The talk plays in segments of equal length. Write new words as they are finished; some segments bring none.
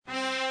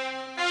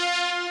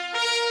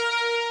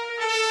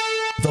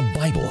The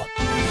Bible,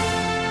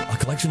 a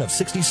collection of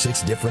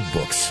 66 different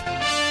books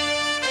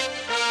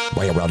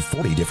by around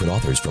 40 different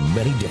authors from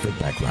many different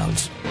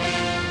backgrounds.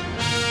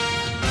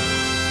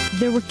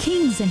 There were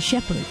kings and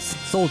shepherds,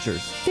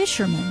 soldiers,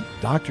 fishermen,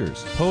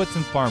 doctors, poets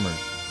and farmers.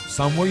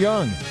 Some were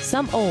young,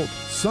 some old,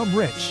 some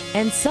rich,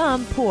 and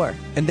some poor.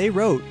 And they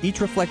wrote, each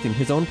reflecting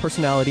his own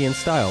personality and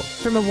style,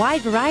 from a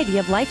wide variety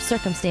of life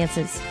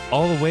circumstances.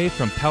 All the way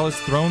from palace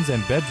thrones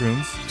and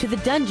bedrooms to the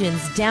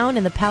dungeons down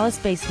in the palace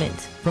basement.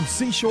 From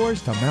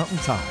seashores to mountain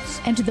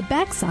tops. And to the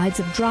backsides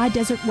of dry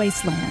desert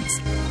wastelands.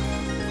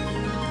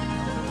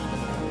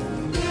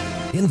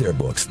 In their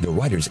books, the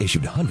writers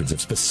issued hundreds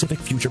of specific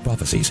future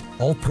prophecies,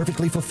 all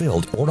perfectly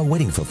fulfilled or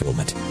awaiting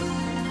fulfillment.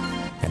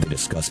 And they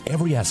discuss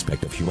every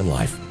aspect of human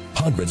life,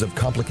 hundreds of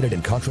complicated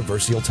and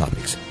controversial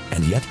topics.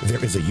 And yet,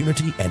 there is a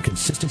unity and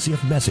consistency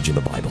of message in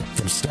the Bible,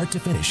 from start to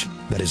finish,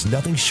 that is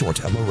nothing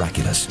short of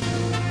miraculous.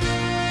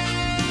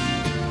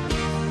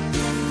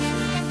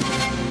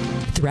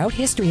 Throughout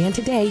history and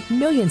today,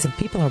 millions of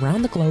people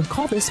around the globe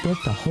call this book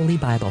the Holy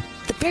Bible,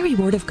 the very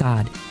Word of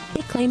God.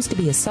 It claims to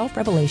be a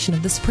self-revelation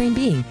of the Supreme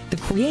Being, the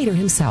Creator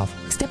Himself,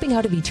 stepping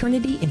out of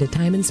eternity into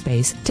time and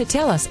space to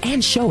tell us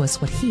and show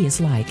us what He is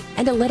like,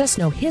 and to let us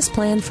know His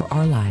plan for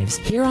our lives,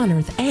 here on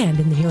earth and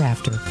in the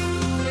hereafter.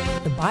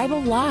 The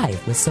Bible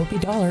Live with Soapy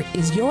Dollar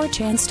is your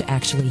chance to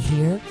actually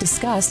hear,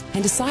 discuss,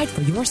 and decide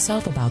for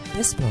yourself about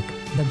this book,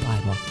 the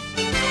Bible.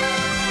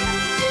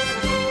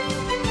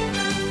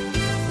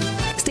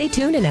 Stay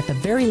tuned, and at the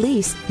very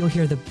least, you'll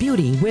hear the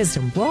beauty,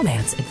 wisdom,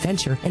 romance,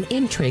 adventure, and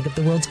intrigue of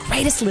the world's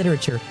greatest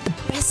literature, the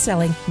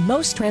best-selling,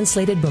 most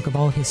translated book of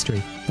all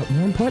history. But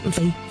more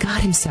importantly,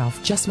 God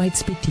Himself just might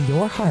speak to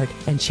your heart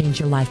and change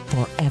your life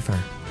forever.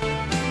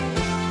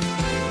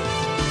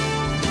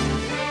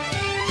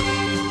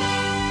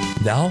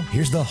 Now,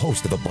 here's the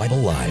host of the Bible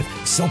Live,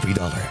 Soapy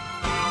Dollar.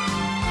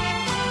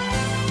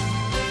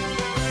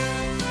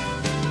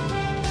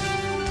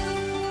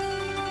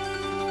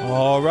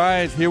 All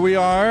right, here we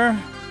are,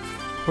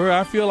 where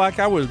I feel like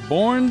I was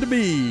born to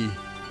be,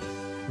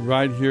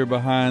 right here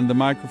behind the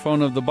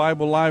microphone of the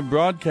Bible Live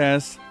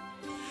broadcast.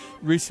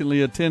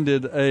 Recently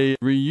attended a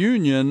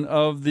reunion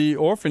of the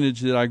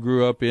orphanage that I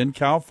grew up in,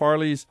 Cal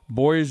Farley's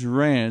Boys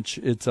Ranch.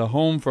 It's a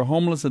home for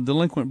homeless and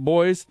delinquent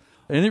boys.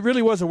 And it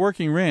really was a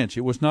working ranch.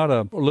 It was not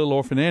a little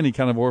orphan Annie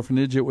kind of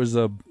orphanage. It was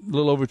a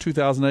little over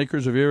 2,000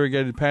 acres of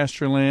irrigated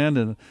pasture land,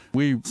 and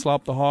we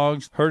slopped the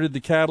hogs, herded the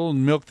cattle,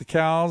 and milked the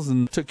cows,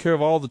 and took care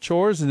of all the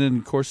chores. And then,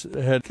 of course,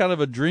 it had kind of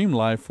a dream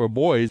life for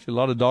boys. A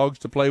lot of dogs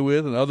to play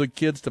with and other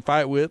kids to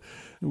fight with.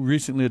 We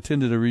recently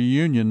attended a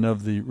reunion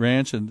of the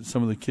ranch, and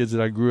some of the kids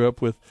that I grew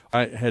up with.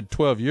 I had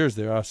 12 years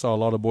there. I saw a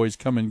lot of boys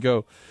come and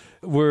go.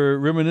 We're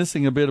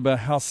reminiscing a bit about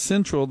how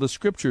central the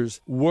Scriptures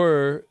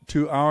were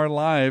to our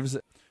lives.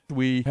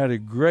 We had a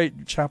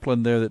great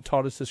chaplain there that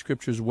taught us the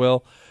Scriptures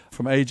well.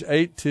 From age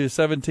 8 to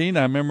 17,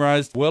 I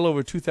memorized well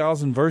over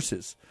 2,000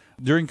 verses.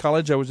 During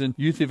college, I was in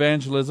youth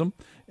evangelism,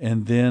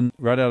 and then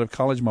right out of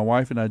college, my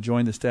wife and I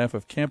joined the staff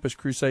of Campus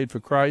Crusade for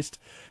Christ.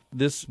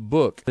 This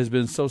book has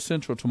been so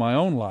central to my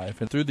own life,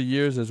 and through the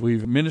years, as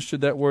we've ministered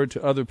that word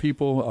to other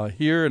people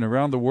here and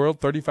around the world,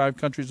 35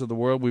 countries of the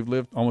world, we've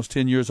lived almost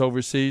 10 years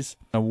overseas.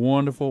 A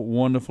wonderful,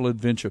 wonderful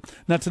adventure.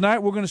 Now, tonight,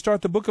 we're going to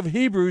start the book of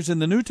Hebrews in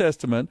the New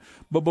Testament,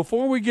 but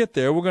before we get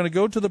there, we're going to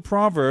go to the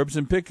Proverbs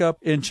and pick up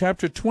in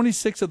chapter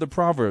 26 of the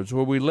Proverbs,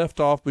 where we left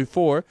off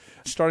before,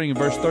 starting in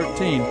verse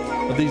 13,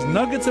 of these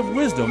nuggets of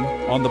wisdom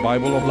on the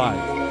Bible of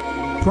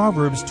life.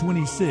 Proverbs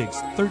 26,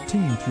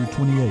 13 through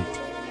 28.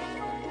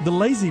 The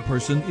lazy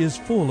person is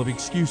full of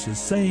excuses,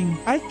 saying,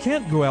 I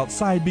can't go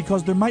outside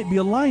because there might be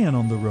a lion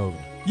on the road.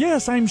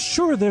 Yes, I'm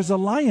sure there's a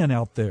lion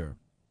out there.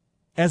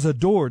 As a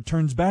door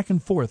turns back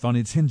and forth on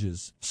its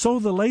hinges, so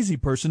the lazy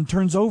person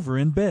turns over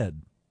in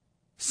bed.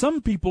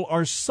 Some people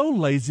are so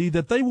lazy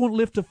that they won't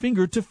lift a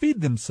finger to feed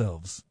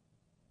themselves.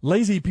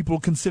 Lazy people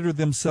consider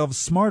themselves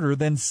smarter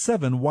than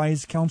 7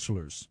 wise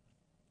counselors.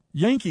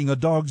 Yanking a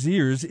dog's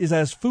ears is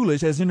as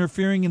foolish as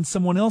interfering in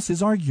someone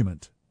else's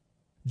argument.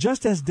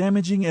 Just as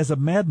damaging as a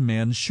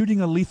madman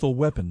shooting a lethal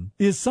weapon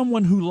is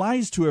someone who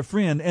lies to a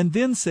friend and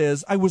then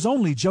says, I was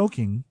only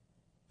joking.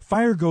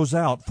 Fire goes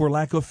out for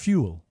lack of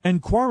fuel, and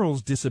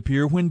quarrels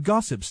disappear when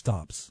gossip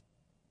stops.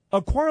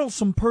 A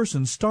quarrelsome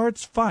person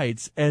starts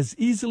fights as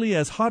easily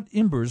as hot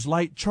embers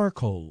light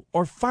charcoal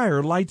or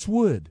fire lights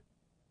wood.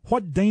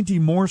 What dainty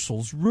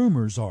morsels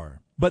rumors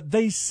are, but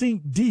they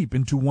sink deep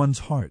into one's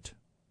heart.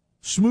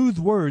 Smooth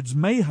words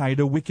may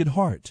hide a wicked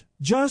heart,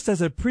 just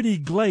as a pretty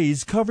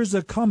glaze covers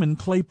a common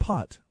clay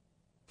pot.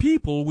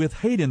 People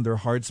with hate in their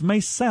hearts may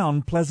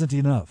sound pleasant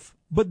enough,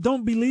 but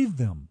don't believe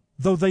them.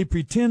 Though they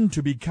pretend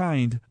to be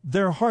kind,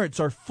 their hearts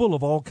are full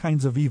of all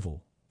kinds of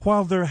evil.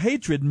 While their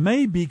hatred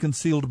may be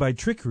concealed by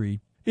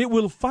trickery, it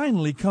will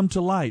finally come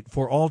to light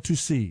for all to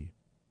see.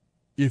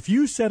 If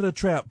you set a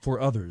trap for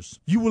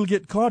others, you will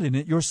get caught in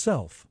it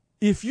yourself.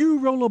 If you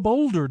roll a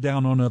boulder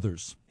down on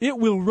others, it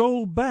will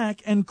roll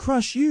back and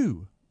crush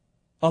you.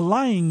 A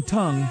lying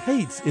tongue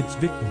hates its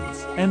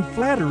victims, and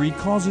flattery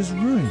causes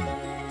ruin.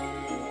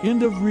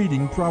 End of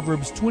reading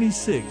Proverbs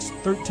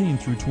 26:13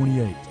 through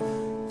 28.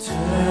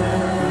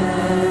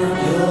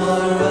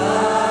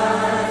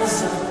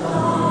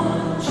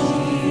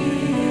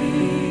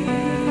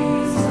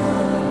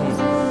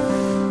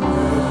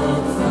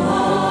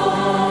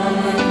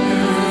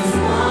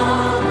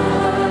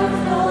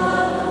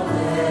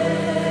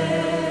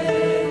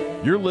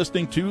 You're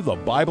listening to The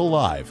Bible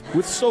Live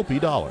with Soapy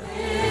Dollar.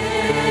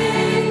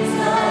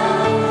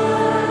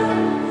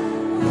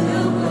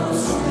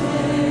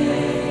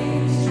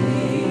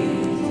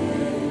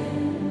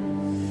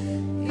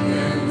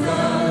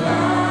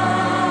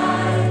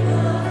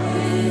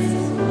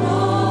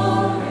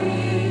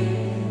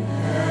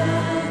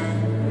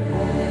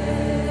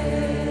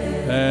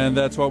 And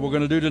that's what we're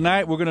going to do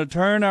tonight. We're going to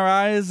turn our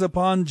eyes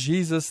upon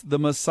Jesus, the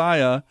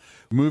Messiah,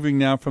 moving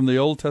now from the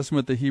Old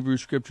Testament, the Hebrew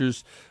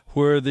Scriptures,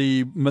 where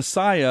the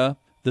Messiah,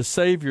 the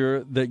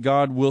Savior that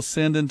God will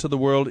send into the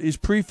world, is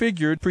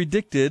prefigured,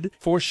 predicted,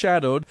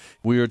 foreshadowed.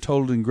 We are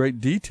told in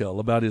great detail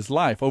about his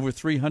life, over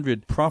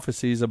 300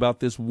 prophecies about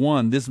this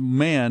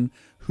man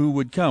who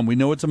would come. We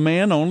know it's a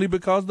man only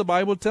because the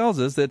Bible tells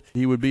us that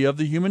he would be of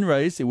the human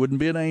race. It wouldn't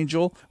be an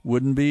angel,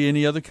 wouldn't be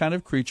any other kind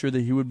of creature,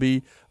 that he would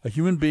be a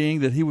human being,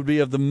 that he would be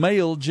of the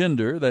male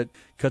gender. That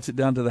cuts it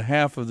down to the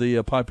half of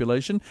the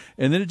population.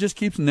 And then it just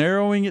keeps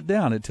narrowing it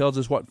down. It tells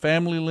us what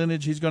family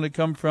lineage he's going to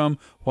come from,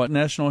 what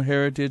national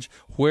heritage,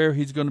 where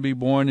he's going to be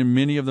born, and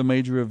many of the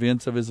major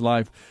events of his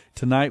life.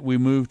 Tonight we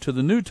move to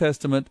the New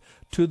Testament,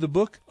 to the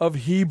book of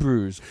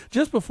Hebrews.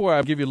 Just before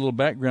I give you a little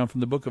background from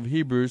the book of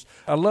Hebrews,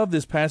 I love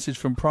this passage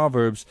from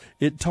Proverbs.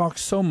 It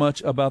talks so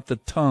much about the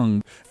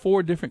tongue.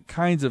 4 different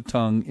kinds of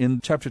tongue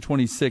in chapter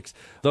 26.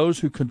 Those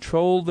who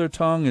control their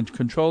tongue and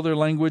control their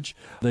language,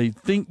 they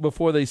think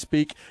before they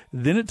speak.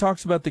 Then it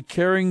talks about the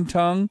caring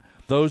tongue,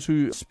 those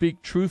who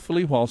speak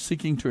truthfully while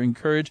seeking to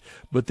encourage.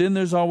 But then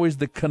there's always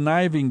the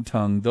conniving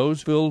tongue,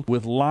 those filled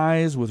with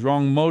lies, with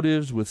wrong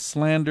motives, with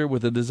slander,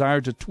 with a desire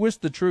to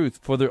twist the truth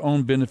for their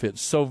own benefit.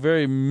 So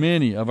very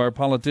many of our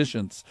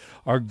politicians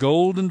are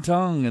golden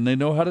tongue, and they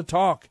know how to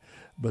talk,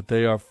 but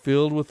they are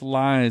filled with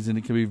lies, and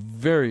it can be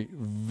very,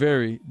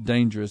 very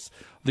dangerous.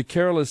 The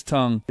careless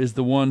tongue is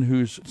the one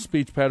whose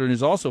speech pattern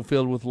is also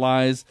filled with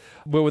lies,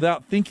 but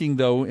without thinking,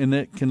 though, and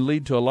it can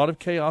lead to a lot of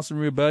chaos and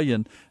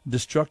rebellion,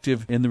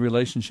 destructive in the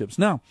relationships.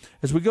 Now,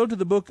 as we go to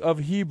the book of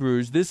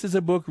Hebrews, this is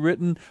a book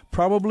written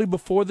probably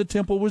before the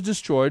temple was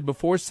destroyed,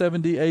 before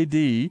 70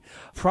 A.D.,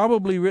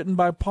 probably written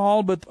by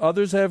Paul, but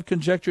others have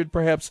conjectured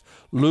perhaps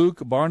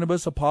Luke,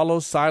 Barnabas,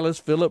 Apollos, Silas,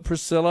 Philip,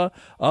 Priscilla,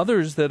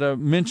 others that are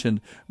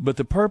mentioned. But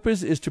the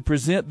purpose is to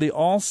present the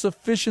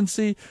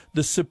all-sufficiency,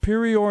 the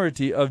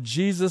superiority of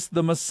Jesus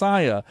the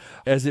Messiah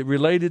as it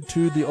related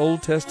to the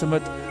Old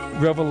Testament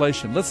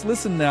revelation. Let's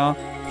listen now.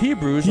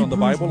 Hebrews on the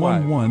Bible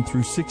Live. 1:1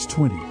 through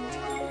 6:20.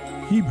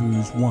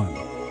 Hebrews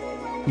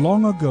 1.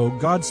 Long ago,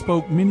 God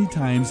spoke many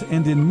times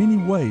and in many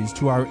ways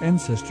to our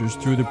ancestors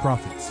through the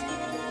prophets.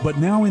 But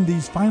now in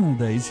these final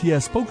days, He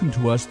has spoken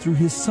to us through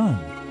His Son.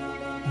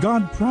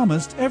 God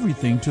promised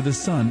everything to the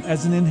Son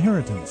as an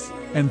inheritance,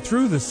 and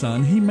through the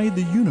Son He made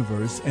the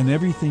universe and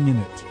everything in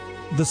it.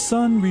 The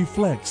Son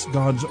reflects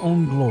God's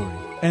own glory,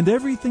 and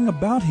everything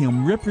about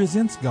Him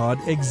represents God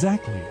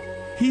exactly.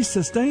 He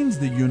sustains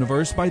the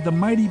universe by the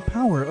mighty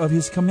power of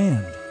His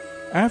command.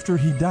 After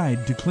He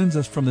died to cleanse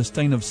us from the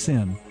stain of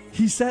sin,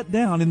 He sat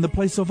down in the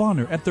place of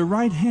honor at the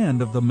right hand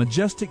of the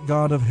majestic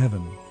God of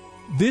heaven.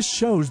 This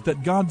shows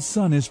that God's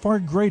Son is far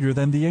greater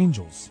than the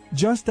angels,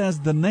 just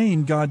as the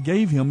name God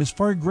gave Him is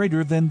far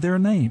greater than their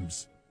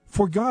names.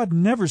 For God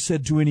never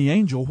said to any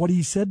angel what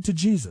He said to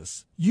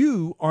Jesus,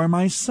 "You are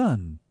my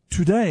Son.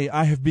 Today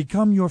I have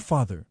become your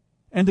Father."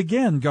 And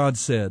again God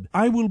said,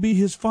 "I will be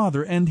his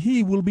Father, and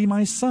he will be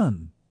my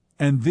Son."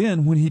 And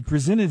then when He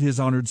presented His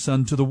honored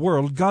Son to the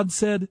world, God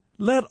said,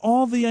 "Let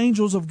all the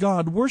angels of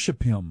God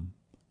worship Him."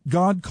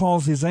 God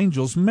calls His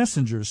angels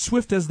messengers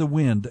swift as the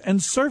wind,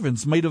 and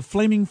servants made of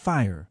flaming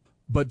fire.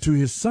 But to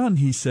His Son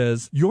He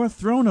says, "Your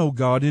throne, O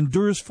God,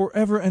 endures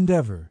forever and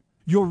ever.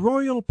 Your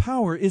royal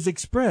power is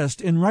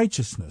expressed in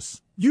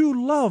righteousness.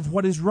 You love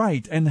what is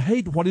right and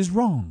hate what is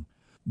wrong.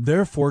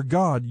 Therefore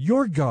God,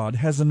 your God,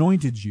 has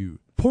anointed you,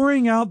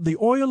 pouring out the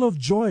oil of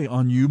joy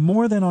on you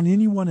more than on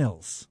anyone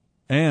else.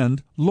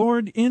 And,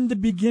 Lord, in the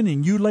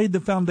beginning you laid the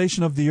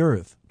foundation of the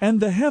earth, and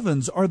the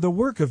heavens are the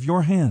work of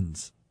your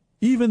hands.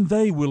 Even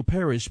they will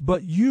perish,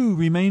 but you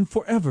remain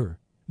forever.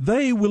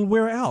 They will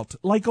wear out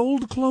like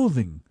old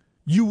clothing.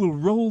 You will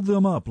roll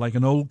them up like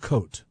an old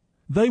coat.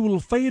 They will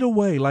fade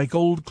away like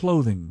old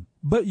clothing.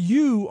 But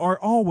you are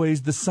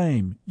always the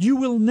same. You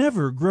will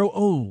never grow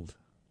old."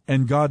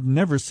 And God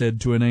never said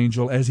to an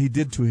angel, as He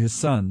did to His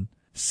Son,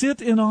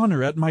 "Sit in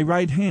honor at my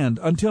right hand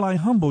until I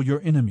humble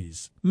your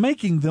enemies,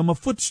 making them a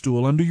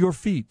footstool under your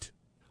feet."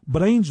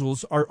 But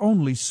angels are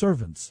only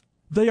servants.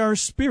 They are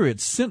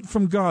spirits sent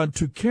from God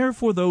to care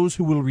for those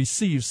who will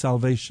receive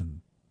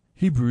salvation.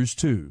 Hebrews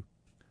 2.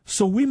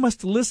 So we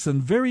must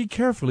listen very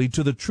carefully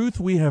to the truth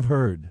we have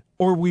heard,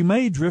 or we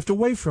may drift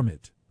away from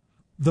it.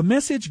 The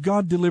message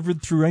God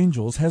delivered through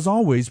angels has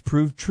always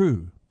proved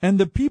true. and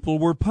the people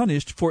were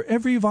punished for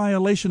every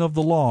violation of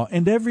the law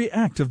and every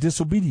act of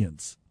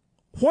disobedience.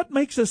 What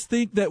makes us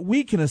think that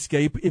we can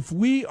escape if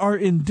we are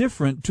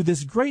indifferent to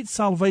this great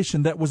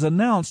salvation that was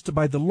announced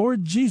by the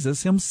Lord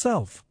Jesus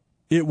himself?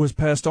 It was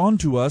passed on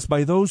to us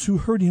by those who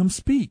heard him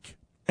speak.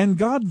 And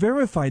God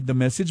verified the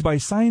message by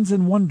signs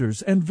and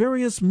wonders and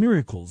various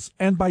miracles,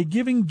 and by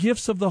giving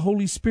gifts of the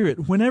Holy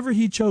Spirit whenever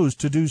he chose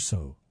to do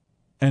so.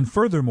 And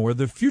furthermore,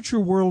 the future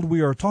world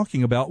we are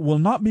talking about will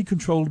not be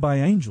controlled by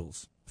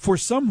angels. For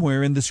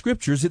somewhere in the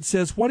Scriptures it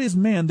says, "What is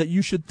man that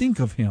you should think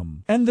of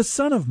him, and the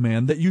Son of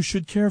Man that you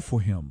should care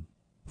for him?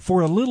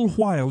 For a little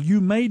while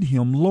you made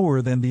him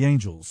lower than the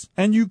angels,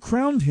 and you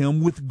crowned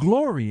him with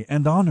glory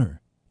and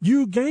honor.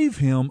 You gave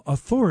him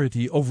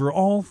authority over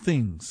all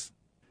things."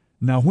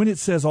 Now when it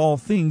says all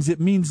things,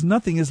 it means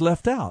nothing is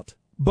left out.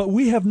 But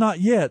we have not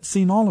yet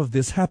seen all of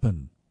this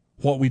happen.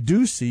 What we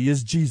do see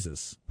is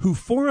Jesus, who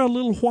for a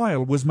little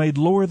while was made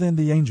lower than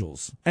the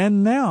angels,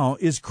 and now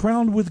is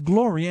crowned with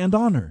glory and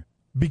honor,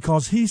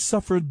 because he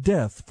suffered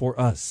death for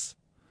us.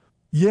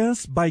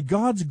 Yes, by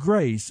God's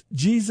grace,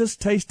 Jesus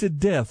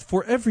tasted death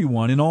for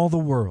everyone in all the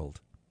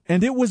world.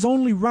 And it was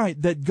only right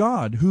that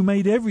God, who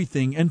made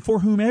everything and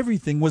for whom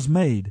everything was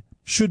made,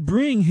 should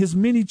bring his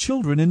many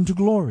children into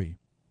glory.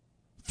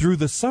 Through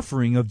the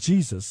suffering of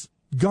Jesus,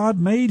 God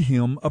made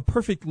him a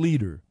perfect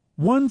leader,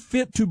 one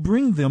fit to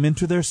bring them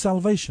into their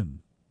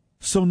salvation.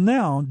 So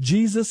now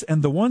Jesus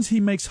and the ones he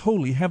makes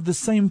holy have the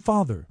same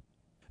Father.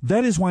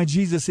 That is why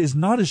Jesus is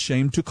not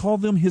ashamed to call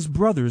them his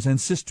brothers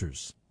and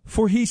sisters.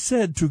 For he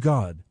said to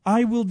God,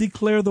 "I will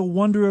declare the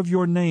wonder of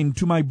your name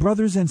to my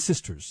brothers and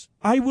sisters.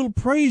 I will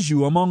praise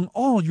you among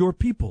all your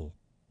people."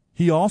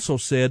 He also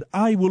said,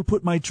 "I will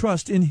put my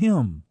trust in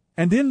him."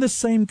 And in the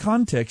same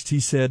context he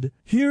said,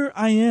 "Here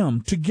I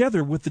am,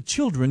 together with the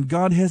children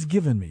God has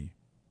given me."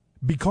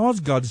 Because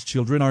God's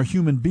children are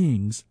human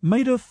beings,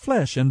 made of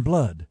flesh and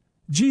blood,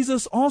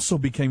 Jesus also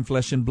became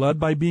flesh and blood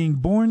by being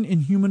born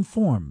in human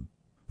form.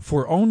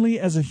 For only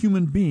as a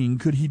human being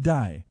could he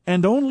die,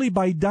 and only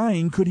by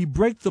dying could he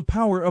break the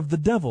power of the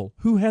devil,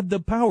 who had the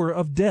power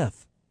of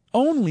death.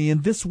 Only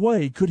in this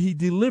way could he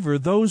deliver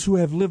those who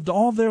have lived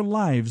all their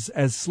lives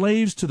as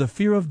slaves to the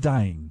fear of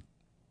dying.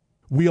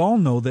 We all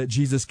know that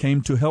Jesus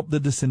came to help the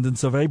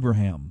descendants of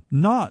Abraham,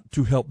 not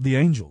to help the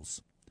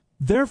angels.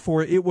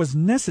 Therefore it was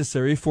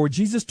necessary for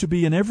Jesus to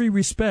be in every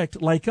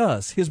respect like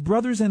us, his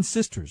brothers and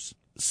sisters,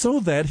 so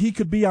that he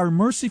could be our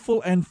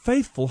merciful and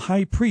faithful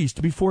high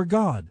priest before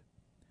God.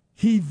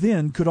 He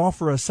then could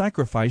offer a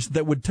sacrifice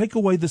that would take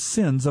away the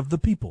sins of the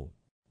people.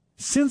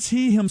 Since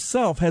he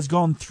himself has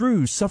gone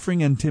through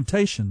suffering and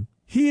temptation,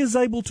 he is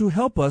able to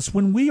help us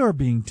when we are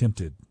being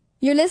tempted.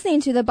 You're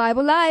listening to the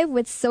Bible Live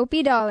with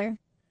Soapy Dollar.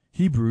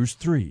 Hebrews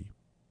 3.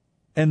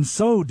 And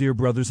so, dear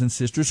brothers and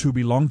sisters who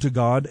belong to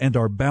God and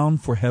are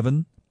bound for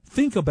heaven,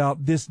 think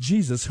about this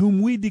Jesus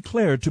whom we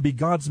declare to be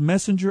God's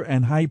messenger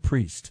and high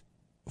priest.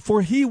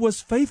 For he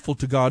was faithful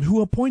to God who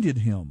appointed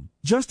him,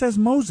 just as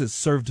Moses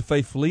served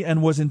faithfully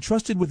and was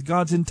entrusted with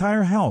God's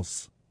entire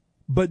house.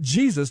 But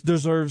Jesus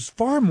deserves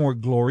far more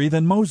glory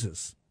than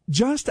Moses,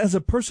 just as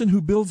a person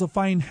who builds a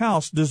fine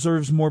house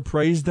deserves more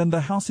praise than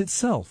the house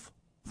itself.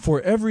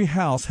 For every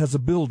house has a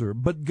builder,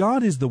 but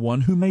God is the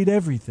one who made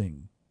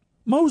everything.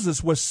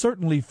 Moses was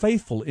certainly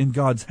faithful in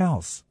God's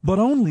house, but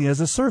only as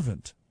a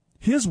servant.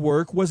 His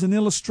work was an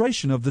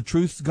illustration of the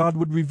truths God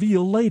would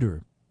reveal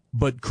later.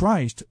 But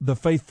Christ, the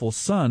faithful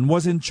Son,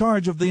 was in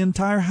charge of the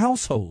entire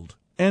household.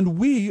 And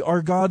we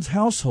are God's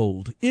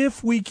household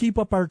if we keep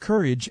up our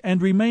courage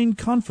and remain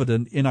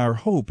confident in our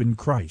hope in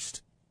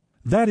Christ.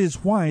 That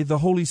is why the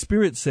Holy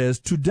Spirit says,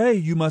 "Today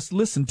you must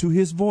listen to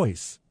his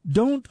voice."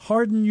 Don't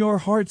harden your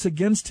hearts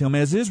against him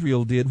as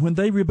Israel did when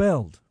they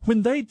rebelled,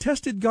 when they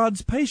tested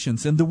God's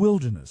patience in the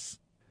wilderness.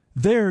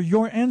 There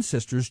your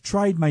ancestors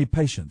tried my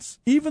patience,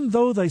 even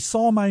though they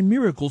saw my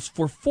miracles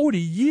for 40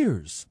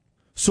 years.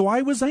 So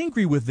I was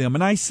angry with them,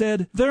 and I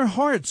said, "Their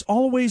hearts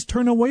always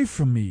turn away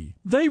from me.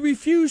 They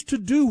refuse to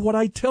do what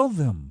I tell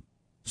them."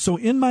 So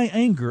in my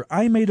anger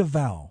I made a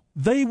vow,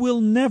 "They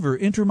will never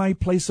enter my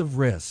place of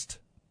rest."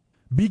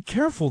 Be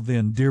careful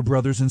then, dear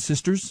brothers and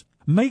sisters.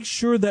 Make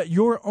sure that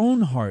your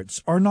own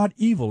hearts are not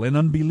evil and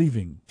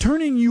unbelieving,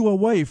 turning you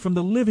away from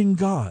the living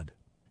God.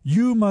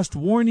 You must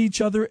warn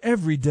each other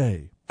every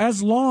day,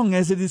 as long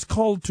as it is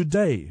called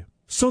today,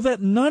 so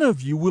that none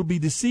of you will be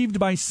deceived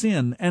by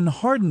sin and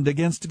hardened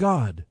against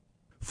God.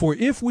 For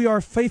if we are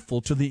faithful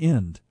to the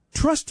end,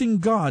 trusting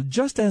God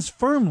just as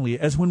firmly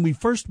as when we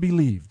first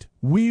believed,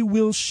 we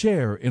will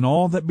share in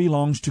all that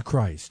belongs to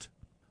Christ.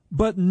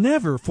 But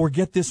never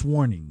forget this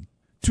warning.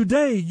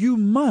 Today you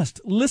must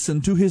listen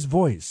to his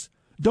voice.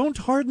 Don't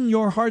harden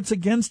your hearts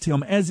against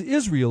him as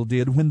Israel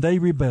did when they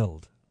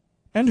rebelled.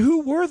 And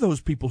who were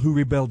those people who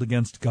rebelled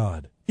against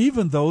God,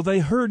 even though they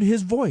heard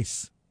his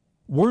voice?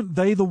 Weren't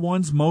they the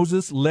ones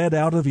Moses led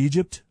out of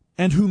Egypt,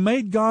 and who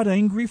made God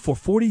angry for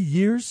 40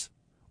 years?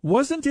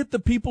 Wasn't it the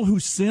people who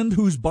sinned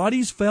whose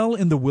bodies fell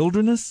in the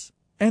wilderness?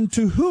 And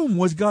to whom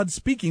was God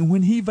speaking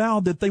when he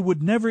vowed that they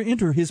would never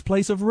enter his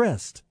place of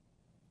rest?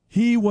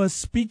 He was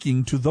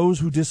speaking to those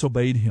who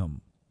disobeyed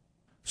him.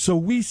 So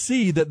we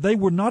see that they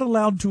were not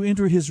allowed to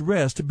enter his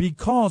rest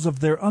because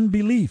of their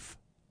unbelief.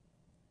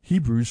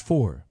 Hebrews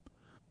 4.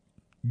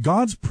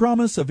 God's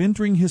promise of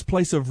entering his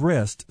place of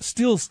rest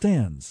still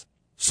stands.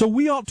 So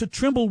we ought to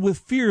tremble with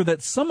fear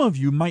that some of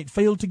you might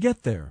fail to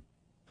get there.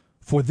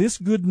 For this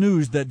good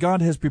news that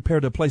God has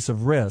prepared a place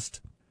of rest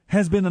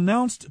has been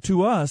announced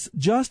to us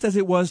just as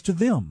it was to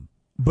them.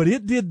 But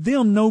it did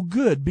them no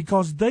good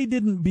because they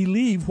didn't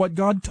believe what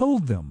God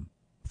told them.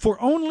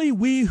 For only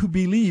we who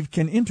believe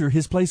can enter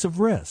his place of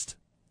rest.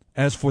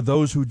 As for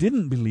those who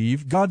didn't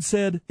believe, God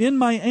said, "In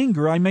my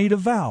anger I made a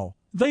vow.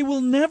 They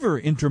will never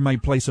enter my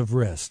place of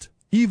rest,"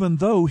 even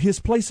though his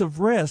place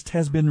of rest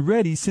has been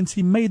ready since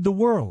he made the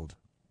world.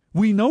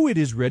 We know it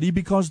is ready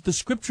because the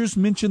Scriptures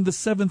mention the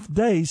seventh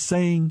day,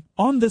 saying,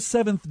 "On the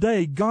seventh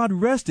day God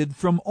rested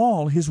from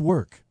all his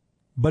work."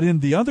 But in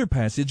the other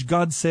passage,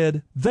 God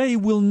said, "They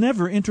will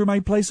never enter my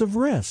place of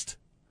rest."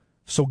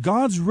 So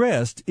God's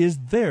rest is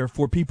there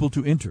for people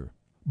to enter.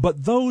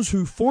 But those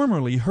who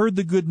formerly heard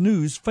the good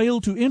news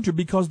failed to enter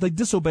because they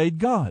disobeyed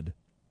God.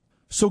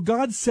 So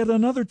God set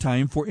another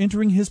time for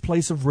entering his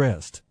place of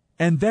rest,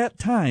 and that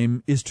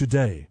time is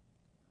today.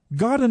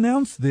 God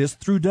announced this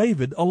through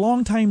David a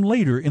long time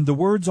later in the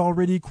words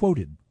already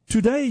quoted.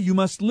 Today you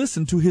must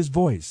listen to his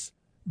voice.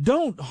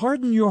 Don't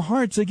harden your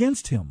hearts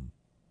against him.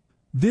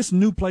 This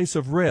new place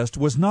of rest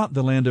was not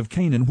the land of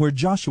Canaan where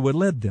Joshua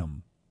led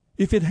them.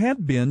 If it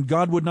had been,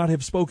 God would not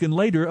have spoken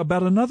later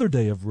about another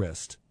day of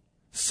rest.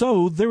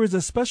 So there is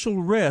a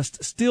special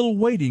rest still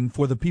waiting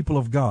for the people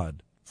of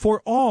God.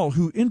 For all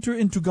who enter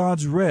into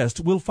God's rest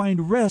will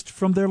find rest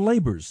from their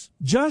labors,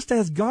 just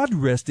as God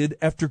rested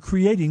after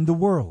creating the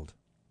world.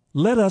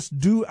 Let us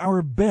do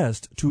our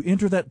best to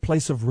enter that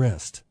place of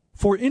rest.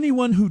 For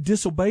anyone who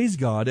disobeys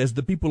God as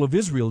the people of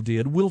Israel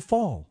did will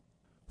fall.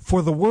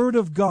 For the word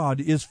of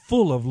God is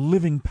full of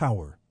living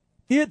power.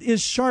 It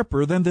is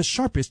sharper than the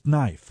sharpest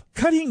knife,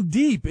 cutting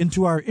deep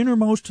into our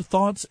innermost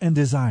thoughts and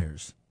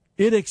desires.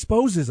 It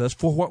exposes us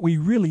for what we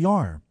really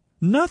are.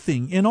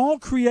 Nothing in all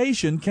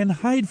creation can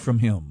hide from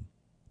him.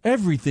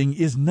 Everything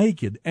is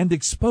naked and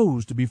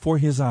exposed before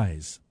his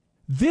eyes.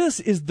 This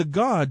is the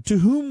God to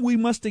whom we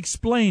must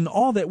explain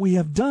all that we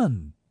have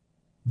done.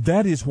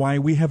 That is why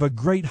we have a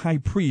great high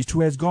priest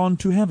who has gone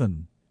to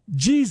heaven,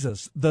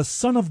 Jesus, the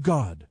Son of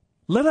God.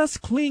 Let us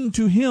cling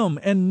to him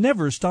and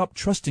never stop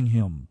trusting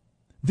him.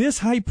 This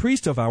high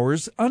priest of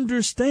ours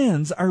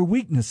understands our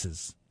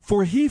weaknesses,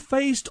 for he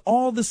faced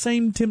all the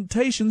same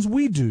temptations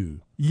we do,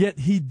 yet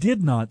he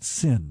did not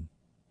sin.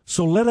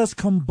 So let us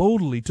come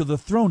boldly to the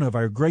throne of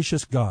our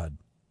gracious God.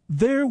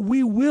 There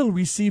we will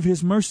receive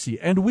his mercy,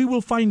 and we will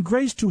find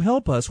grace to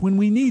help us when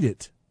we need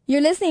it.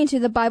 You're listening to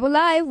the Bible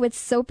Live with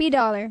Soapy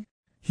Dollar.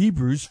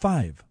 Hebrews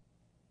 5.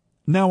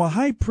 Now a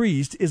high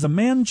priest is a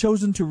man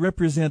chosen to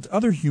represent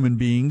other human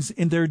beings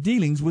in their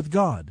dealings with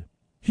God.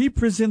 He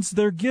presents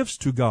their gifts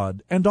to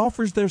God and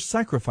offers their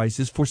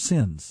sacrifices for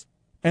sins.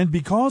 And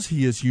because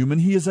he is human,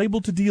 he is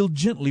able to deal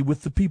gently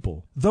with the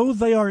people, though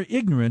they are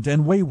ignorant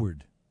and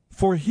wayward.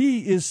 For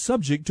he is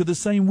subject to the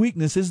same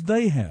weaknesses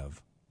they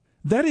have.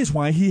 That is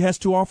why he has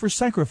to offer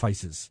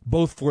sacrifices,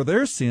 both for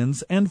their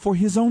sins and for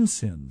his own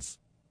sins.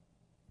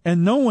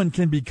 And no one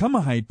can become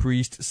a high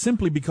priest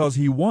simply because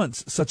he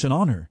wants such an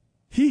honor.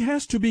 He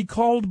has to be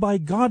called by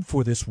God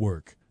for this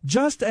work,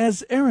 just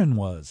as Aaron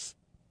was.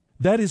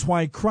 That is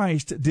why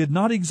Christ did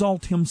not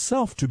exalt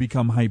himself to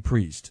become high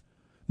priest.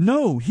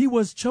 No, he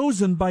was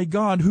chosen by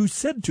God, who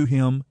said to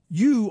him,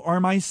 "You are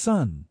my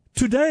son.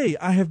 Today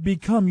I have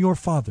become your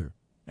father."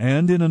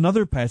 And in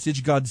another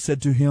passage God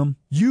said to him,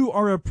 "You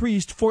are a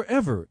priest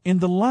forever in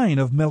the line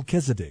of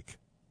Melchizedek."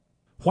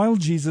 While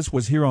Jesus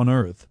was here on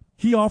earth,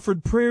 he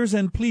offered prayers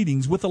and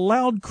pleadings with a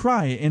loud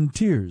cry and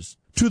tears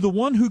to the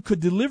one who could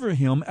deliver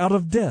him out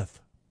of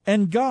death.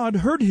 And God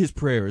heard his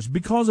prayers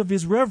because of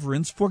his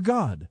reverence for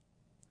God.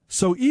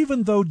 So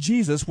even though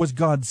Jesus was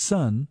God's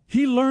son,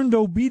 he learned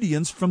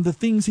obedience from the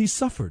things he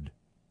suffered.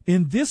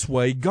 In this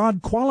way,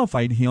 God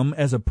qualified him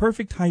as a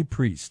perfect high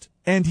priest,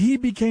 and he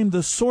became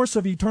the source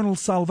of eternal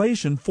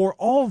salvation for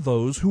all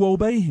those who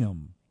obey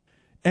him.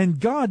 And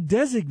God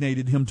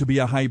designated him to be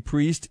a high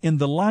priest in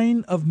the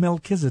line of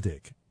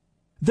Melchizedek.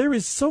 There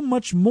is so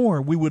much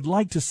more we would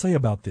like to say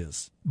about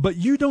this, but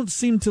you don't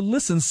seem to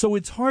listen, so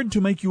it's hard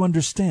to make you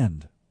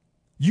understand.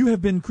 You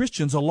have been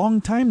Christians a long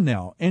time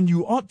now, and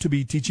you ought to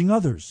be teaching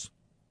others.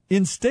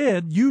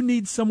 Instead, you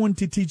need someone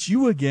to teach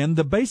you again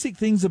the basic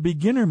things a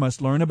beginner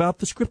must learn about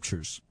the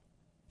Scriptures.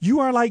 You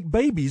are like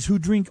babies who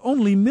drink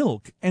only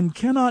milk and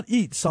cannot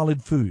eat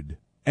solid food.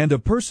 And a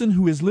person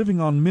who is living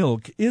on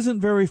milk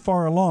isn't very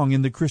far along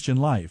in the Christian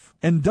life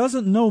and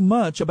doesn't know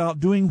much about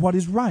doing what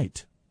is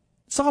right.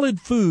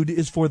 Solid food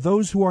is for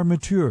those who are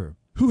mature,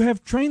 who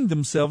have trained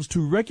themselves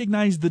to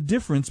recognize the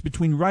difference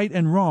between right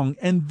and wrong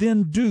and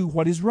then do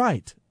what is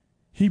right.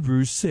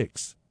 Hebrews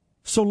 6.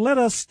 So let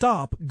us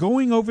stop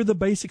going over the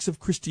basics of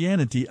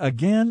Christianity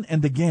again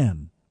and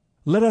again.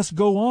 Let us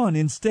go on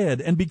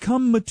instead and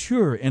become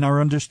mature in our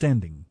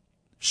understanding.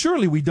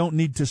 Surely we don't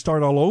need to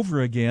start all over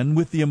again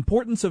with the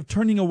importance of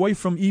turning away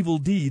from evil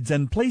deeds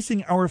and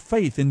placing our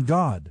faith in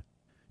God.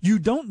 You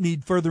don't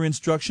need further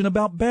instruction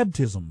about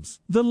baptisms,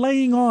 the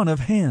laying on of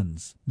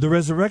hands, the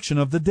resurrection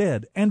of the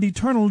dead, and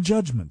eternal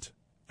judgment.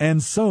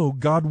 And so,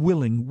 God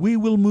willing, we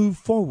will move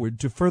forward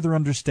to further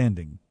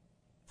understanding.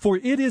 For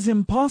it is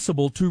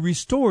impossible to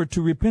restore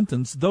to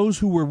repentance those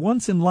who were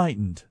once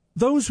enlightened,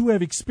 those who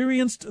have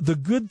experienced the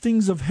good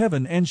things of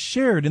heaven and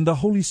shared in the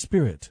Holy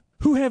Spirit,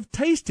 who have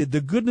tasted the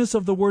goodness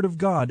of the Word of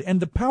God and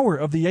the power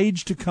of the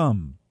age to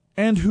come,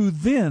 and who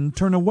then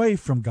turn away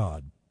from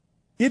God.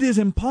 It is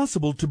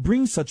impossible to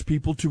bring such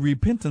people to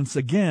repentance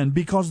again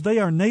because they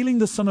are nailing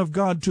the Son of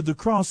God to the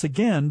cross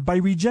again by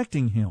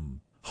rejecting Him,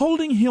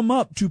 holding Him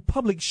up to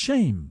public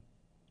shame.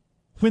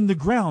 When the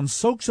ground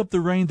soaks up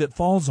the rain that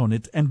falls on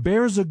it and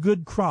bears a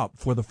good crop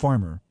for the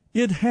farmer,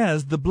 it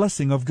has the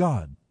blessing of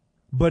God.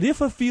 But if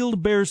a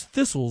field bears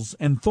thistles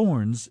and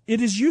thorns,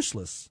 it is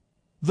useless.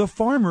 The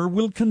farmer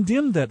will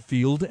condemn that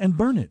field and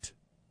burn it.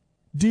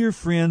 Dear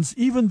friends,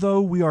 even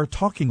though we are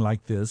talking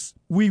like this,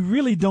 we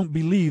really don't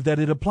believe that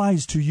it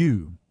applies to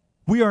you.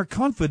 We are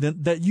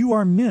confident that you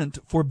are meant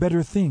for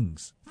better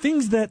things,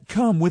 things that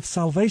come with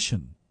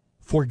salvation.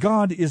 For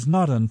God is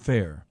not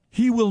unfair.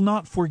 He will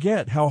not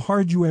forget how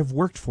hard you have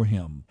worked for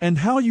Him, and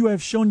how you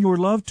have shown your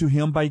love to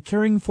Him by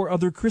caring for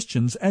other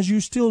Christians as you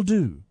still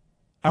do.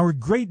 Our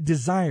great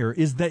desire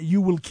is that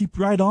you will keep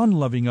right on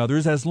loving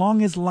others as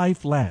long as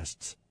life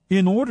lasts,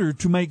 in order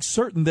to make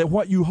certain that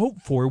what you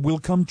hope for will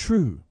come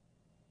true.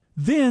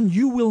 Then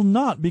you will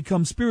not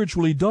become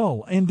spiritually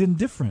dull and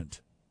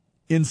indifferent.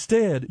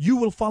 Instead, you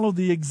will follow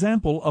the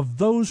example of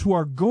those who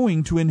are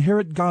going to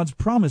inherit God's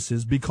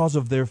promises because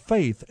of their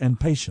faith and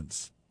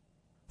patience.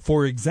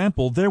 For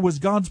example, there was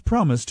God's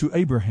promise to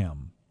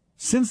Abraham.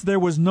 Since there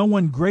was no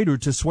one greater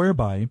to swear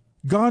by,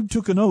 God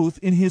took an oath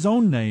in His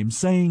own name,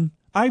 saying,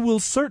 "I will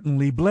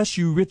certainly bless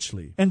you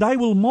richly, and I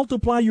will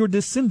multiply your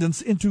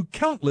descendants into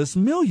countless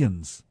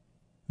millions."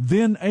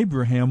 Then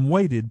Abraham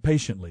waited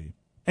patiently,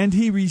 and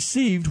he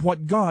received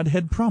what God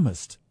had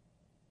promised.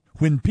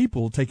 When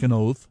people take an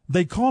oath,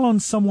 they call on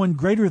someone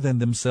greater than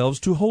themselves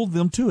to hold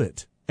them to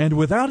it, and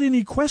without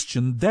any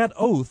question, that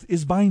oath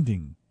is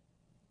binding.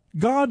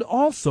 God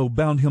also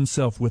bound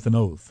Himself with an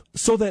oath,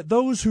 so that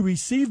those who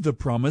received the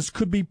promise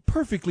could be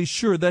perfectly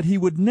sure that He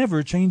would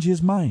never change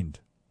His mind.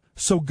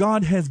 So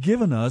God has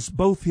given us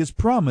both His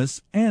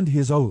promise and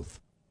His oath.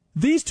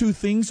 These two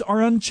things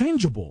are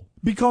unchangeable,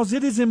 because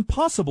it is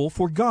impossible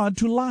for God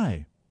to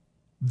lie.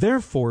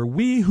 Therefore,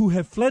 we who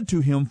have fled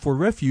to Him for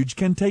refuge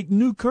can take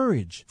new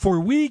courage,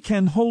 for we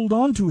can hold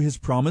on to His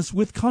promise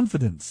with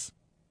confidence.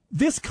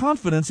 This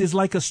confidence is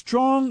like a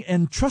strong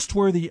and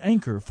trustworthy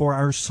anchor for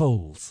our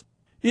souls.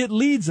 It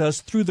leads us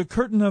through the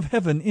curtain of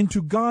heaven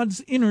into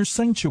God's inner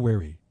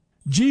sanctuary.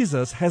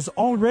 Jesus has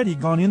already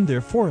gone in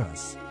there for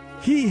us.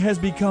 He has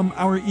become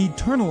our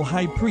eternal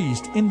high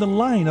priest in the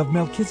line of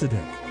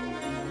Melchizedek.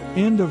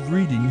 End of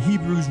reading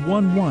Hebrews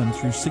 1:1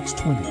 through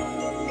 6:20.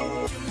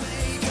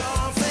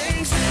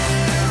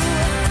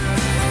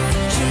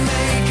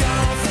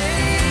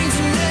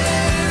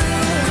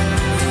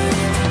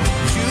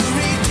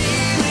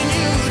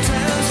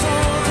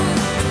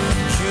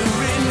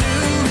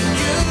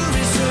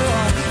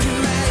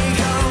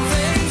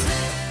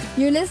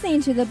 You're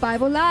listening to the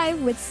Bible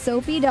Live with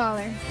Soapy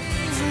Dollar.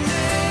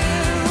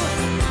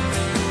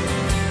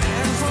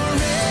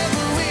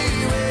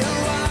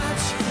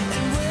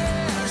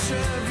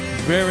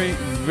 Very,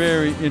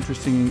 very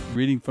interesting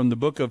reading from the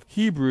book of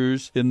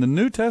Hebrews in the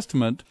New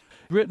Testament,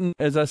 written,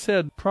 as I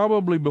said,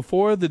 probably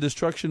before the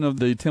destruction of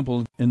the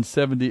temple in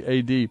 70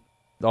 A.D.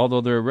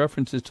 Although there are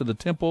references to the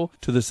temple,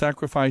 to the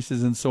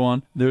sacrifices, and so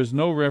on, there's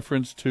no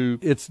reference to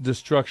its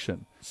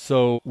destruction.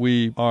 So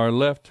we are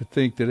left to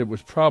think that it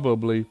was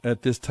probably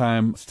at this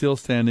time still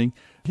standing.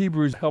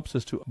 Hebrews helps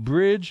us to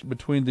bridge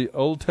between the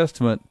Old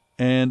Testament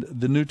and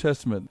the New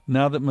Testament,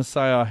 now that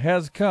Messiah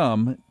has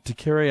come to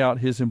carry out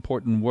His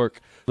important work.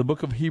 The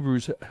book of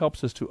Hebrews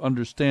helps us to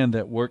understand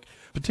that work,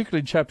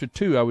 particularly chapter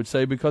 2, I would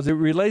say, because it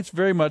relates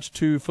very much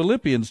to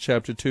Philippians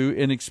chapter 2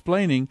 in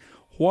explaining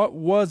what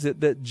was it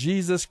that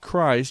Jesus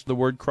Christ, the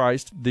word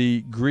Christ,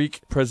 the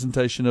Greek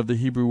presentation of the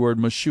Hebrew word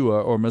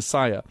Meshua or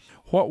Messiah,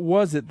 what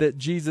was it that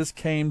Jesus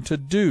came to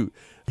do?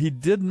 He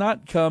did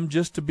not come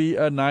just to be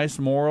a nice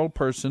moral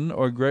person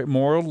or a great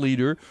moral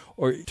leader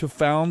or to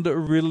found a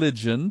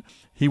religion.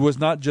 He was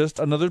not just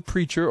another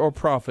preacher or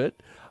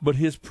prophet, but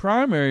His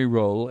primary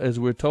role, as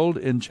we're told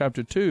in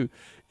chapter 2,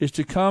 is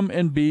to come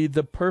and be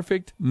the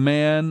perfect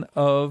man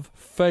of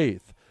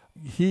faith.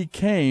 He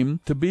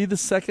came to be the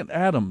second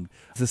Adam,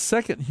 the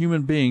second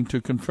human being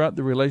to confront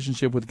the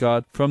relationship with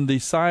God from the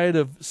side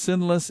of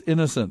sinless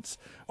innocence.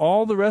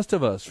 All the rest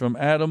of us, from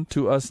Adam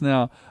to us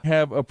now,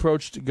 have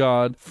approached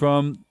God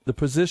from the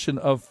position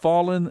of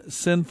fallen,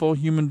 sinful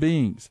human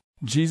beings.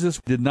 Jesus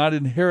did not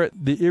inherit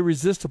the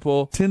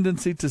irresistible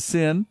tendency to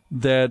sin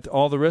that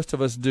all the rest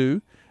of us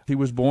do. He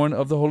was born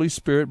of the Holy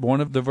Spirit,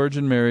 born of the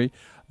Virgin Mary,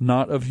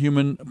 not of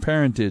human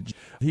parentage.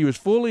 He was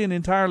fully and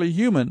entirely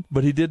human,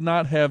 but he did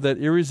not have that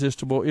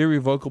irresistible,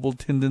 irrevocable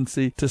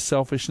tendency to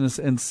selfishness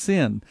and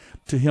sin.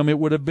 To him it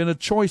would have been a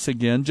choice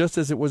again, just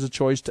as it was a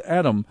choice to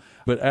Adam.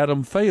 But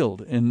Adam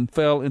failed and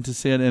fell into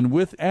sin, and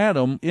with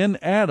Adam, in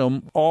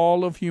Adam,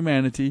 all of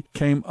humanity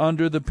came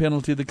under the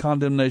penalty, the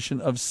condemnation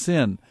of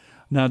sin.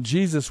 Now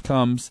Jesus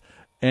comes,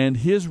 and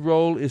his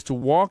role is to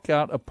walk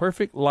out a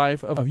perfect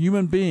life of a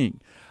human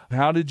being.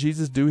 How did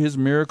Jesus do his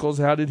miracles?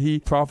 How did he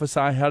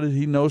prophesy? How did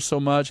he know so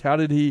much? How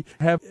did he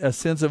have a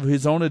sense of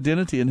his own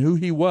identity and who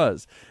he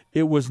was?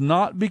 It was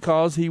not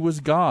because he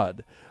was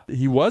God.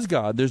 He was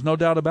God, there's no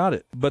doubt about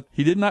it. But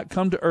he did not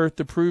come to earth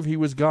to prove he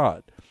was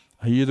God.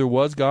 He either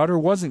was God or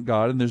wasn't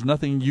God, and there's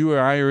nothing you or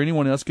I or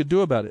anyone else could do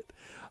about it.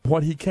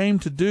 What he came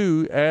to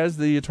do as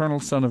the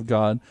eternal Son of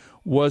God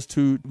was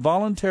to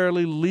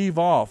voluntarily leave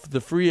off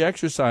the free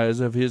exercise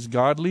of his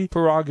godly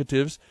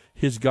prerogatives,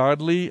 his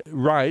godly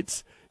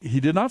rights. He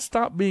did not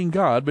stop being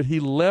God, but he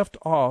left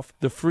off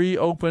the free,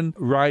 open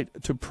right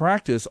to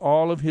practice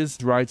all of his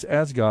rights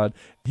as God.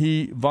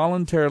 He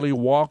voluntarily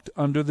walked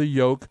under the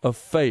yoke of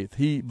faith.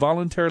 He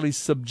voluntarily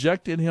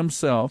subjected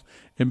himself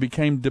and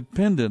became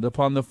dependent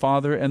upon the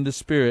Father and the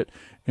Spirit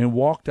and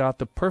walked out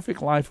the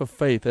perfect life of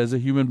faith as a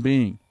human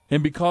being.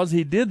 And because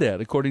he did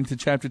that, according to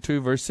chapter 2,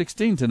 verse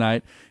 16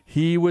 tonight,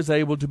 he was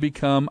able to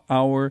become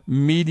our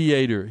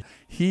mediator.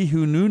 He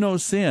who knew no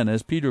sin,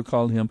 as Peter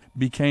called him,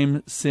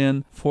 became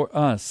sin for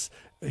us.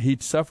 He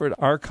suffered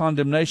our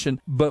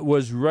condemnation, but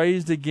was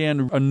raised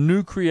again, a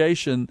new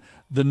creation.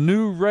 The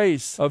new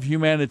race of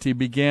humanity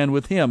began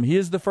with him. He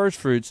is the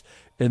firstfruits,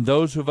 and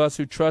those of us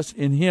who trust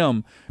in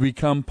him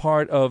become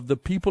part of the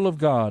people of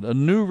God, a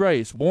new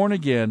race born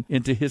again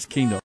into his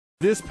kingdom.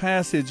 This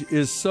passage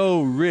is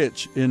so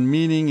rich in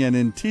meaning and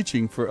in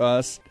teaching for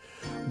us,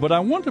 but I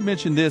want to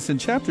mention this. In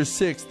chapter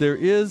 6, there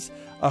is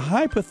a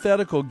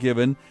hypothetical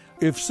given.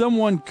 If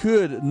someone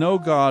could know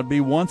God,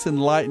 be once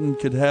enlightened,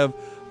 could have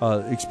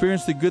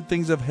experienced the good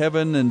things of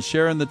heaven and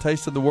share in the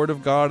taste of the Word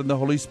of God and the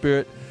Holy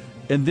Spirit,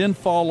 and then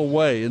fall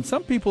away. And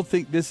some people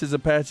think this is a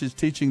passage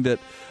teaching that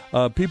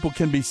people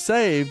can be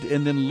saved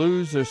and then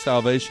lose their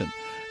salvation.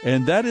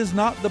 And that is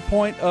not the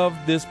point of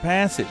this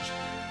passage.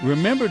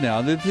 Remember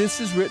now that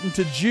this is written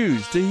to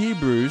Jews, to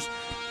Hebrews,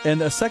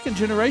 and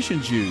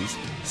second-generation Jews.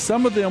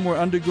 Some of them were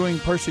undergoing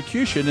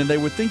persecution, and they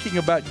were thinking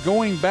about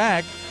going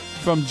back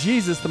from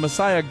Jesus, the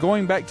Messiah,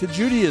 going back to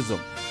Judaism.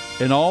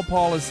 And all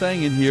Paul is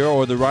saying in here,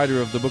 or the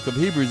writer of the book of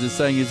Hebrews is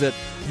saying, is that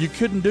you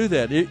couldn't do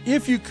that.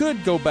 If you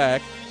could go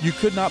back, you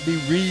could not be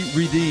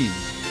redeemed.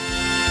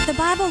 The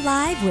Bible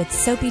Live with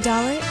Soapy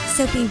Dollar.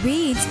 Soapy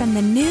reads from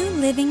the New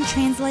Living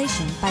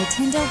Translation by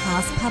Tyndale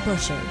House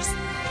Publishers.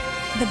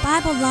 The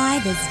Bible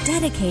Live is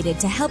dedicated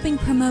to helping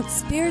promote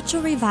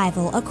spiritual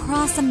revival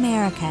across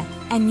America,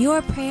 and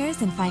your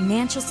prayers and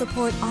financial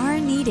support are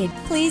needed.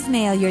 Please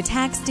mail your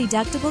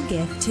tax-deductible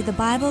gift to the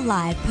Bible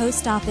Live,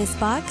 Post Office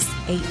Box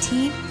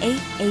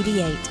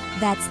 18888.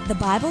 That's the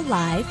Bible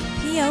Live,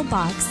 P.O.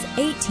 Box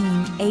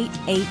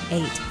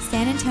 18888,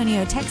 San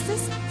Antonio,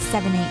 Texas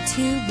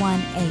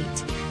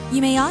 78218.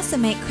 You may also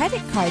make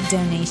credit card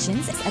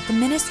donations at the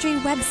ministry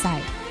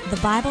website,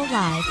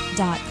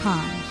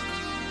 thebiblelive.com.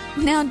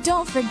 Now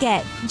don't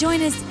forget,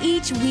 join us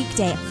each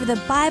weekday for the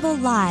Bible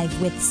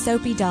Live with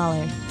Soapy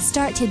Dollar.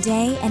 Start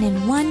today, and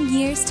in 1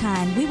 year's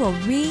time we will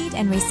read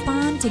and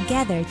respond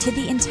together to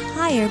the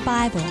entire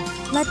Bible.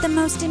 Let the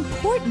most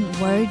important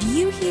word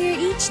you hear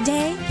each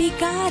day be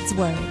God's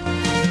Word.